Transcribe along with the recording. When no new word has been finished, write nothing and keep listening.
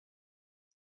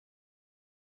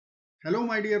Hello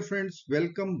my dear friends,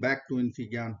 welcome back to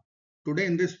infyGyan. Today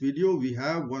in this video we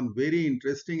have one very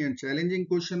interesting and challenging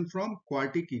question from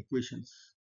Quartic equations.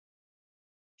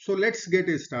 So let's get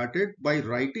started by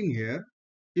writing here.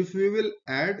 If we will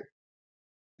add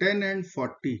 10 and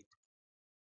 40,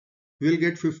 we will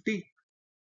get 50,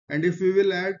 and if we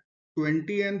will add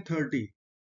 20 and 30,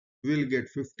 we will get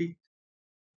 50.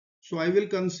 So I will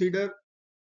consider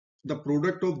the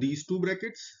product of these two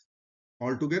brackets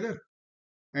altogether,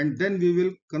 and then we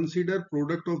will consider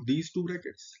product of these two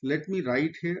brackets. Let me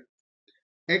write here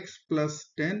x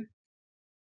plus 10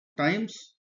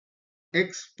 times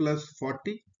x plus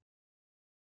 40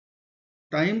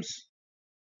 times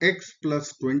x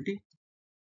plus 20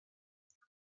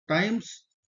 times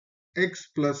x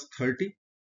plus 30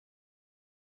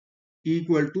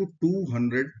 equal to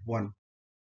 201.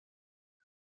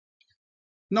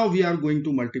 Now we are going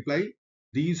to multiply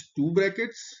these two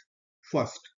brackets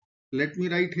first. Let me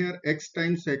write here x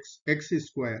times x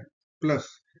square plus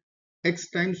x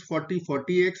times 40,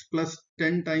 40x plus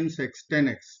 10 times x,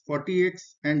 10x. 40x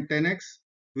and 10x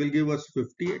will give us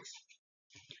 50x.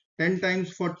 10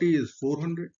 times 40 is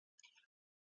 400.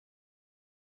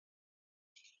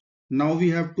 Now we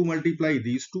have to multiply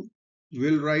these two.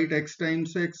 We'll write x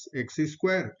times x, x is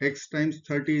square. X times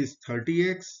 30 is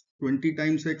 30x. 20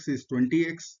 times x is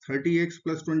 20x. 30x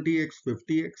plus 20x,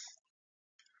 50x.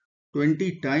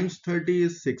 20 times 30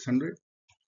 is 600.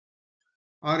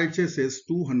 RHS is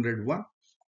 201.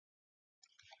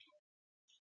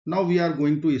 Now we are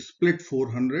going to split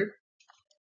 400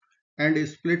 and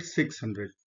split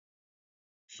 600.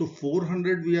 So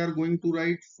 400 we are going to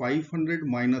write 500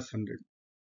 minus 100.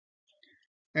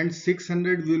 And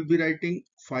 600 we will be writing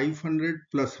 500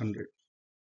 plus 100.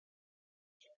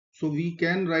 So we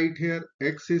can write here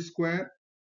x square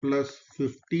plus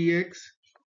 50x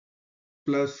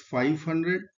plus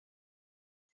 500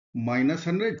 minus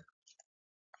 100.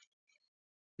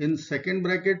 In second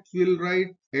bracket we will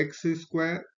write x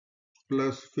square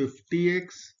plus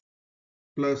 50x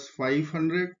plus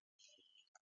 500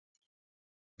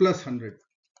 plus 100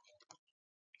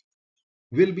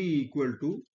 will be equal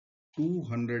to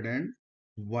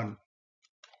 201.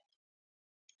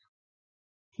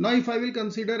 Now if I will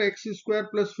consider x square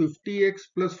plus 50x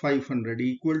plus 500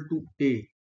 equal to a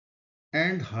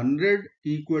and 100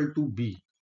 equal to b,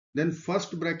 then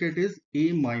first bracket is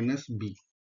a minus b.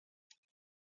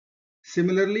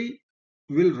 Similarly,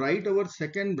 we'll write our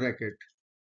second bracket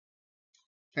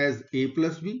as a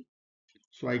plus b.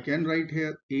 So I can write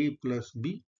here a plus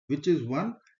b, which is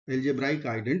one algebraic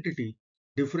identity,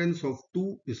 difference of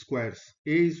two squares,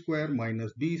 a square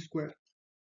minus b square.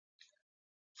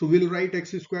 So we'll write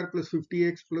x square plus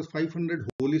 50x plus 500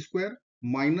 whole square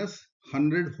minus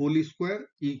 100 whole square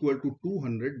equal to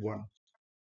 201.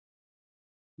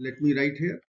 Let me write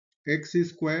here x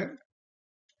square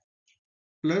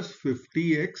plus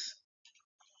 50x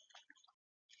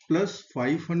plus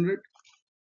 500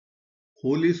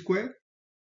 whole square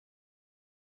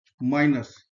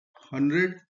minus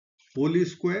 100 whole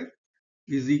square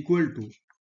is equal to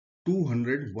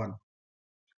 201.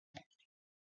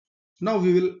 Now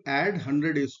we will add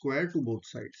 100 square to both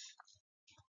sides.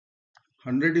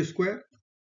 100 square,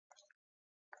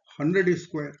 100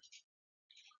 square.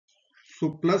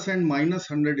 So plus and minus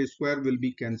 100 square will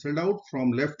be cancelled out.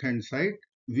 From left hand side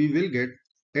we will get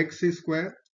x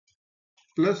square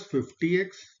plus 50x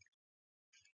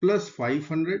plus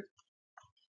 500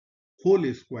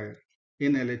 whole square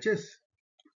in LHS.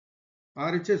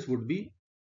 RHS would be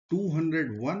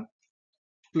 201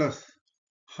 plus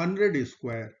 100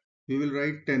 square. We will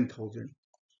write 10,000.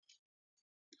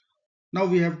 Now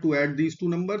we have to add these two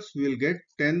numbers. We will get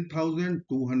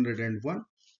 10,201,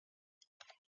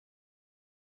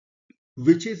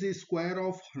 which is a square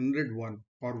of 101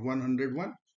 or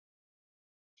 101.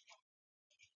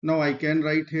 Now I can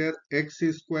write here x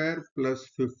square plus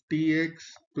 50x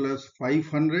plus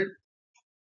 500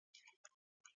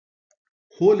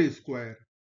 whole square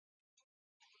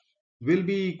will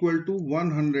be equal to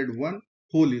 101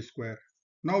 whole square.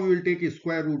 Now we will take a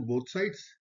square root both sides.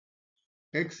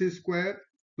 X square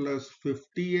plus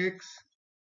 50x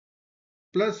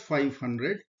plus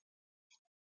 500.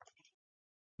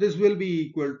 This will be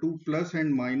equal to plus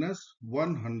and minus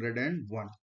 101.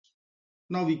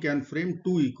 Now we can frame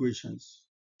two equations.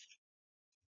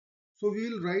 So we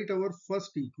will write our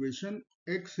first equation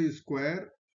x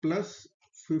square plus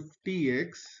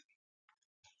 50x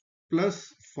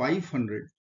plus 500.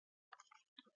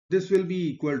 This will be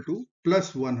equal to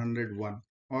plus 101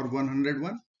 or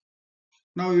 101.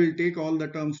 Now we will take all the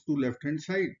terms to left hand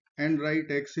side and write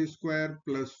x square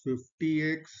plus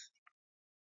 50x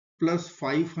plus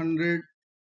 500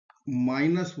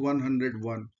 minus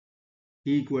 101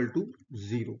 equal to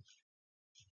 0.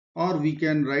 Or we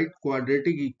can write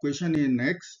quadratic equation in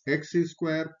x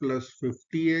square plus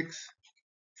 50x.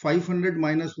 500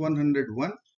 minus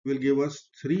 101 will give us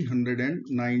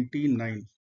 399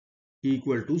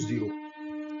 equal to 0.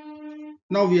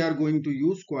 Now we are going to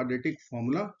use quadratic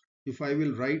formula. If I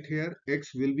will write here,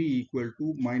 x will be equal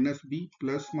to minus b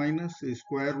plus minus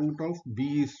square root of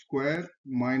b square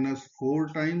minus 4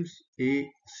 times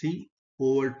ac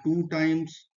over 2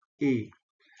 times a.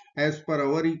 As per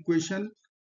our equation,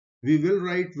 we will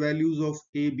write values of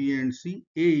a, b and c.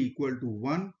 A equal to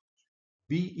 1,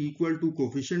 b equal to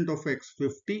coefficient of x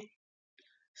 50,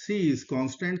 c is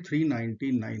constant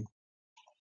 399.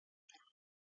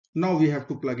 Now we have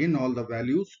to plug in all the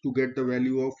values to get the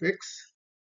value of x.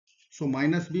 So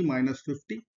minus b minus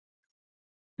 50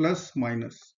 plus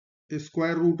minus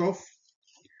square root of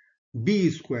b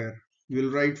square. We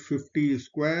will write 50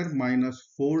 square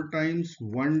minus 4 times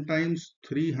 1 times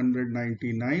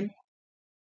 399.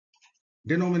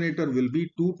 Denominator will be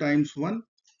 2 times 1,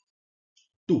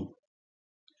 2.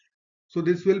 So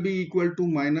this will be equal to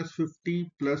minus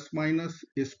 50 plus minus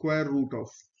square root of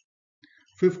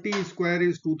 50 square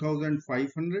is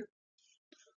 2500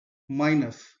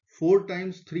 minus 4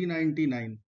 times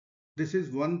 399. This is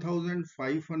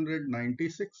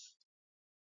 1596.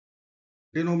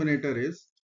 Denominator is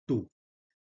 2.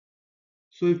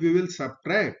 So if we will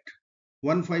subtract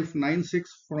 1596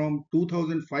 from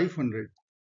 2500,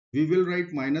 we will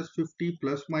write minus 50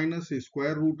 plus minus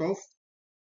square root of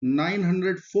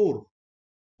 904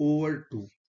 over 2.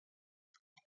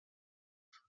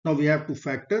 Now we have to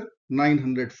factor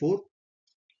 904.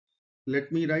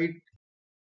 Let me write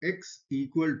x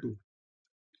equal to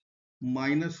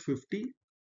minus 50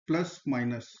 plus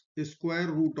minus square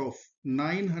root of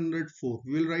 904.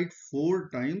 We will write 4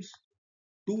 times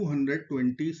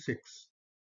 226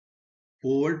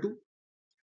 over 2.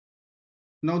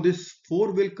 Now this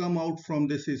 4 will come out from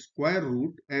this square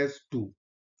root as 2.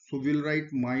 So we will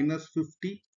write minus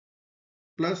 50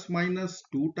 plus minus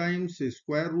 2 times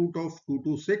square root of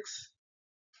 226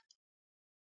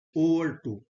 over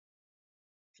 2.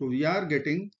 So we are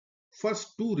getting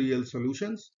first two real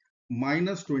solutions,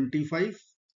 minus 25,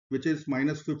 which is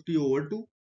minus 50 over 2,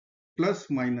 plus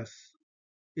minus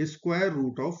square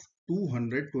root of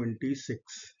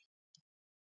 226.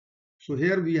 So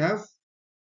here we have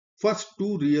first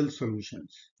two real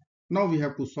solutions. Now we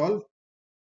have to solve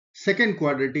second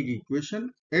quadratic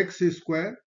equation, x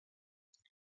square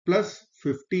plus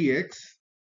 50x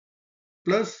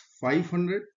plus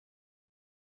 500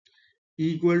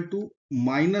 equal to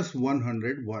minus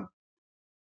 101.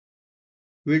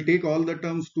 We'll take all the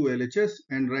terms to LHS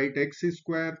and write x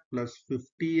square plus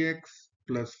 50x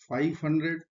plus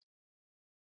 500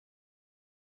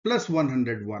 plus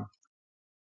 101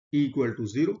 equal to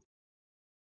 0,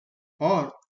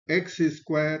 or x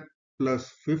square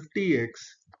plus 50x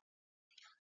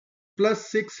plus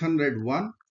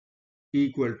 601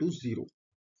 equal to 0.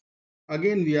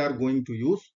 Again we are going to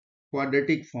use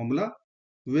quadratic formula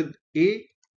with a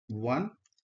 1,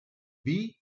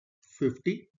 b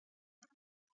 50,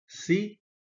 c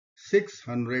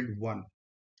 601.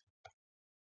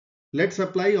 Let's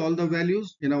apply all the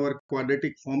values in our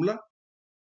quadratic formula.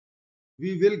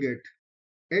 We will get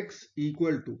x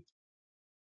equal to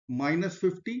minus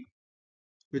 50,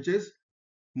 which is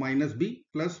minus b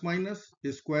plus minus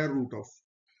square root of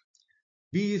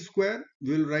b square.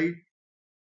 We will write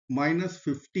minus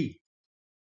 50.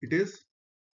 It is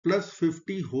plus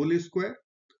 50 whole square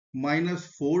minus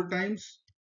 4 times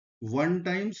 1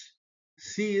 times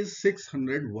c is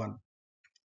 601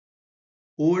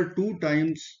 over 2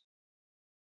 times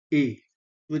a,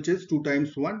 which is 2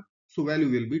 times 1. So value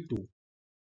will be 2.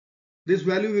 This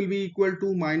value will be equal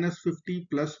to minus 50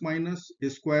 plus minus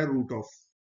square root of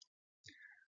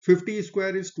 50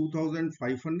 square is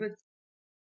 2500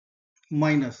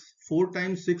 minus 4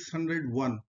 times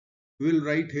 601. We will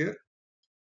write here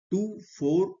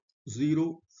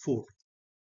 2404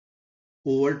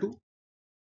 over 2.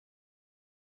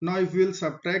 Now if we will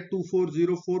subtract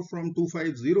 2404 from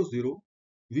 2500,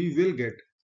 we will get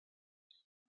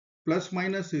plus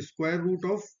minus square root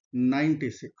of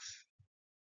 96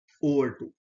 over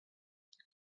 2.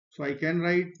 So I can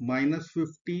write minus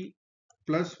 50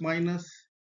 plus minus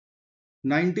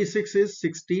 96 is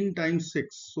 16 times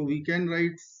 6. So we can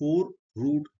write 4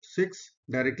 root 6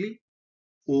 directly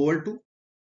over 2.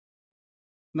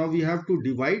 Now we have to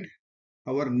divide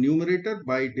our numerator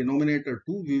by denominator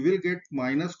 2. We will get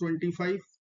minus 25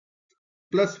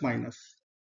 plus minus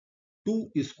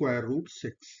 2 square root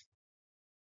 6.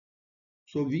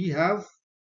 So we have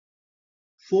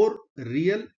 4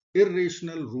 real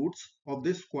irrational roots of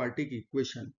this quartic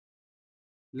equation.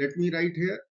 Let me write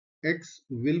here x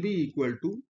will be equal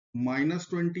to minus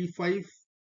 25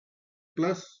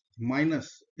 plus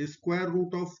minus square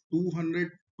root of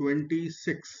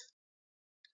 226,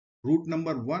 root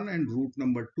number 1 and root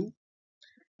number 2.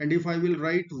 And if I will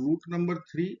write root number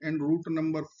 3 and root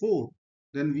number 4,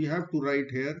 then we have to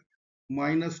write here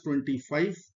minus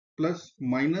 25 plus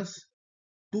minus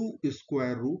 2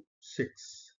 square root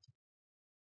 6.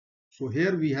 So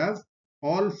here we have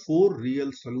all 4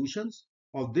 real solutions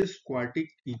of this quartic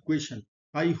equation.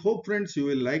 I hope friends you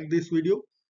will like this video.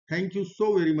 Thank you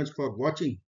so very much for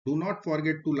watching. Do not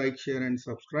forget to like, share and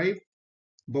subscribe.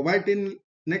 Bye bye till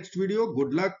next video.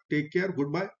 Good luck. Take care.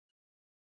 Goodbye.